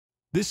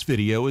This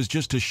video is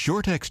just a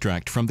short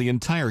extract from the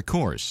entire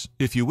course.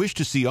 If you wish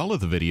to see all of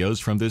the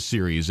videos from this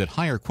series at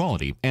higher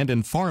quality and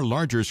in far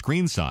larger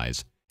screen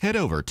size, head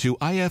over to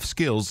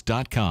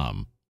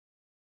ifskills.com.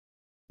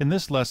 In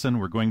this lesson,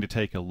 we're going to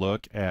take a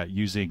look at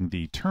using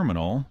the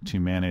terminal to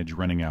manage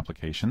running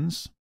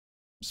applications.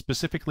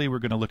 Specifically, we're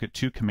going to look at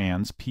two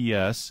commands,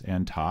 ps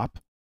and top.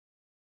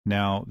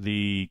 Now,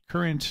 the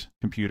current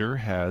computer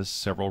has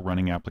several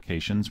running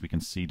applications we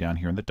can see down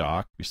here in the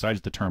dock.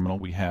 Besides the terminal,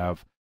 we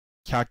have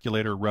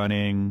calculator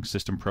running,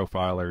 system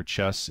profiler,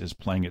 chess is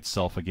playing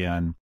itself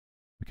again.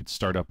 We could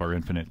start up our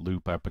infinite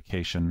loop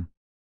application.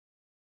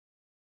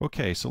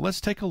 Okay, so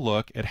let's take a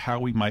look at how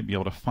we might be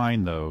able to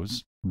find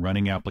those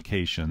running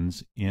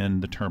applications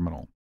in the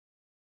terminal.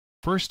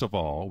 First of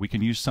all, we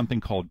can use something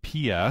called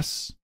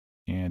PS,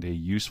 and a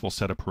useful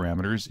set of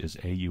parameters is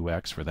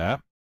AUX for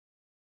that.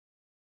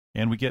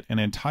 And we get an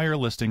entire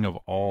listing of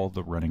all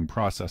the running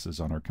processes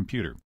on our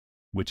computer,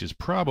 which is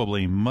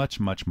probably much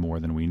more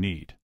than we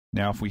need.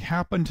 Now, if we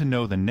happen to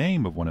know the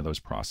name of one of those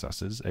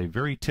processes, a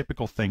very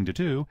typical thing to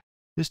do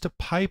is to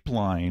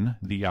pipeline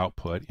the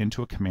output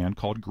into a command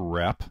called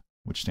grep,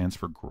 which stands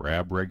for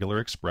grab regular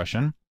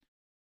expression.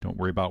 Don't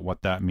worry about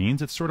what that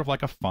means. It's sort of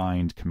like a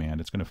find command.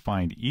 It's going to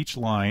find each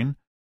line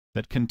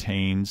that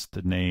contains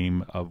the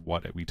name of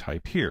what we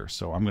type here.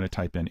 So I'm going to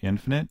type in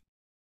infinite.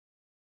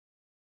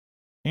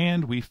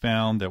 And we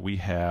found that we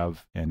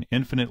have an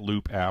infinite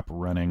loop app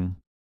running,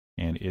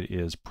 and it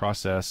is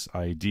process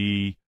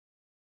ID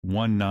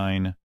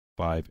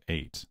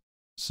 1958.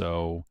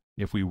 So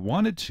if we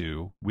wanted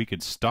to, we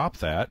could stop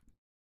that.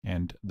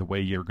 And the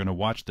way you're going to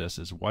watch this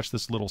is watch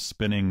this little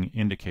spinning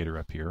indicator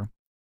up here.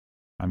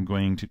 I'm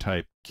going to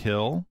type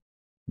kill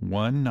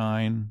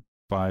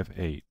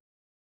 1958.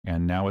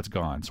 And now it's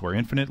gone. So our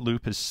infinite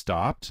loop has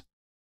stopped.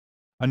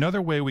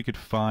 Another way we could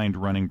find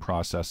running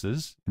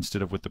processes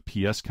instead of with the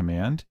PS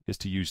command is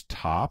to use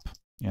top.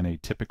 And a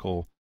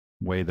typical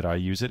way that I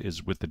use it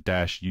is with the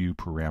 -u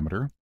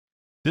parameter.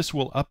 This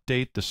will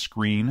update the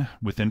screen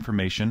with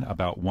information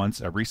about once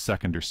every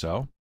second or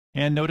so.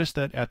 And notice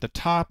that at the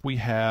top we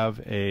have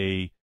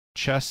a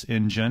chess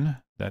engine.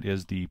 That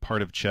is the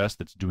part of chess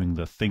that's doing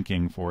the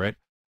thinking for it.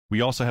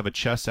 We also have a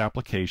chess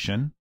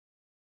application.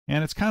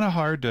 And it's kind of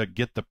hard to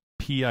get the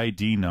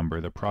PID number,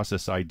 the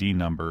process ID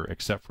number,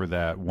 except for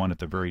that one at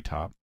the very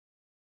top.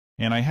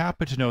 And I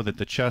happen to know that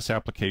the chess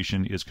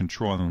application is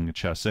controlling the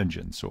chess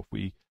engine. So if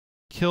we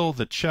kill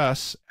the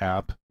chess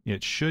app,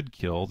 it should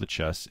kill the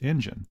chess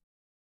engine.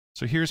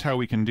 So here's how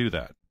we can do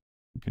that.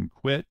 We can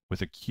quit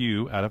with a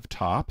Q out of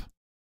top,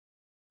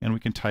 and we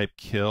can type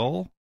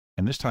kill,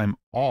 and this time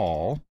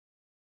all,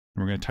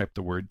 and we're going to type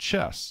the word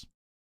chess.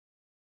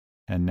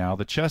 And now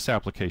the chess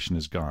application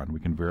is gone. We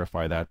can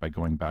verify that by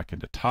going back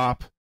into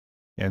top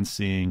and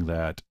seeing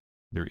that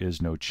there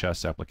is no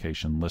chess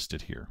application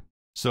listed here.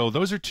 So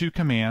those are two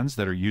commands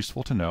that are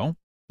useful to know.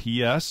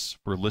 PS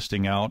for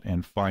listing out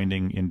and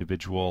finding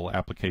individual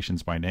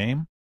applications by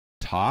name.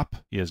 Top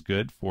is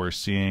good for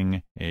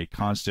seeing a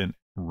constant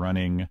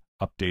running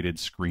updated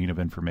screen of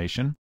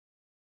information.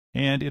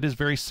 And it is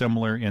very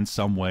similar in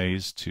some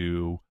ways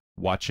to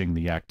watching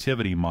the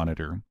activity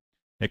monitor,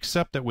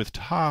 except that with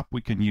top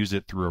we can use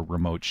it through a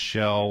remote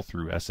shell,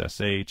 through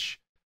SSH.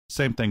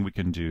 Same thing we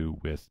can do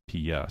with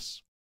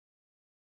PS.